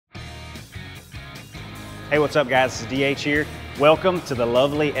Hey, what's up guys, this is DH here. Welcome to the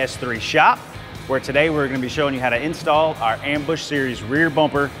lovely S3 shop, where today we're gonna be showing you how to install our Ambush Series rear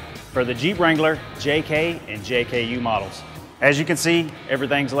bumper for the Jeep Wrangler JK and JKU models. As you can see,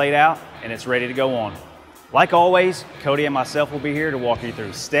 everything's laid out and it's ready to go on. Like always, Cody and myself will be here to walk you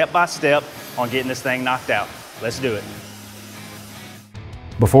through step by step on getting this thing knocked out. Let's do it.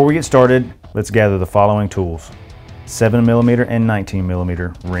 Before we get started, let's gather the following tools: 7mm and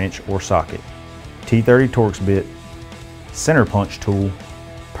 19mm wrench or socket, T30 Torx bit, center punch tool,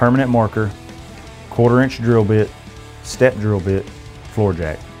 permanent marker, 1/4 inch drill bit, step drill bit, floor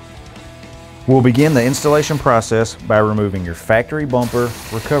jack. We'll begin the installation process by removing your factory bumper,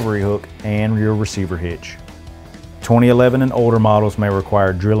 recovery hook, and your receiver hitch. 2011 and older models may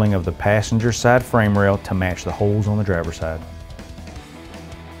require drilling of the passenger side frame rail to match the holes on the driver's side.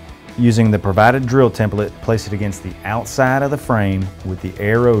 Using the provided drill template, place it against the outside of the frame with the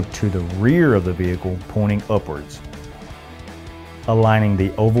arrow to the rear of the vehicle pointing upwards, aligning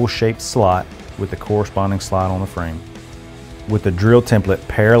the oval-shaped slot with the corresponding slot on the frame. With the drill template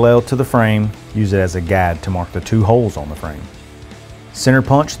parallel to the frame, use it as a guide to mark the 2 holes on the frame. Center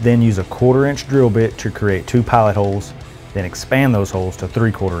punch, then use a 1/4 inch drill bit to create 2 pilot holes, then expand those holes to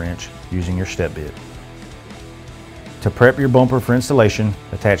 3/4 inch using your step bit. To prep your bumper for installation,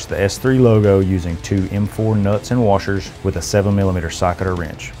 attach the S3 logo using 2 M4 nuts and washers with a 7mm socket or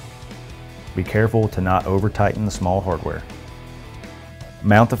wrench. Be careful to not over tighten the small hardware.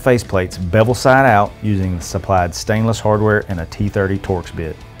 Mount the faceplates bevel side out using the supplied stainless hardware and a T30 Torx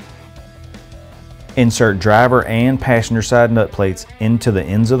bit. Insert driver and passenger side nut plates into the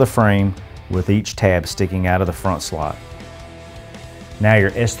ends of the frame with each tab sticking out of the front slot. Now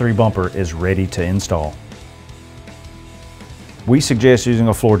your S3 bumper is ready to install. We suggest using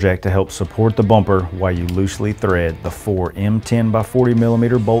a floor jack to help support the bumper while you loosely thread the 4 M10 by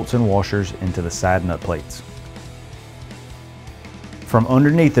 40mm bolts and washers into the side nut plates. From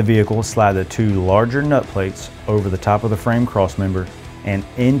underneath the vehicle, slide the 2 larger nut plates over the top of the frame crossmember and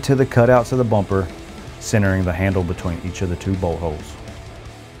into the cutouts of the bumper, centering the handle between each of the 2 bolt holes.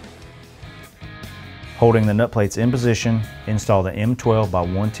 Holding the nut plates in position, install the M12 by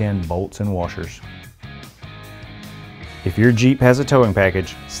 110 bolts and washers. If your Jeep has a towing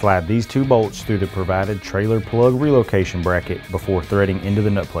package, slide these 2 bolts through the provided trailer plug relocation bracket before threading into the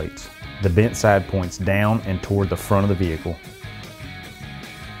nut plates. The bent side points down and toward the front of the vehicle.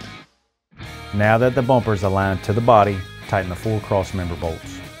 Now that the bumper is aligned to the body, tighten the 4 crossmember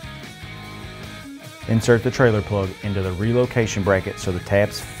bolts. Insert the trailer plug into the relocation bracket so the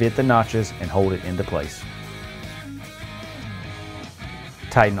tabs fit the notches and hold it into place.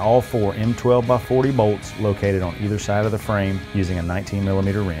 Tighten all 4 M12 by 40 bolts located on either side of the frame using a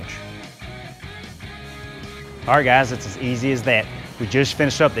 19mm wrench. Alright guys, it's as easy as that. We just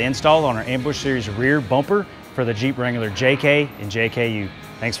finished up the install on our Ambush Series rear bumper for the Jeep Wrangler JK and JKU.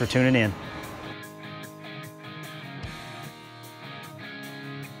 Thanks for tuning in.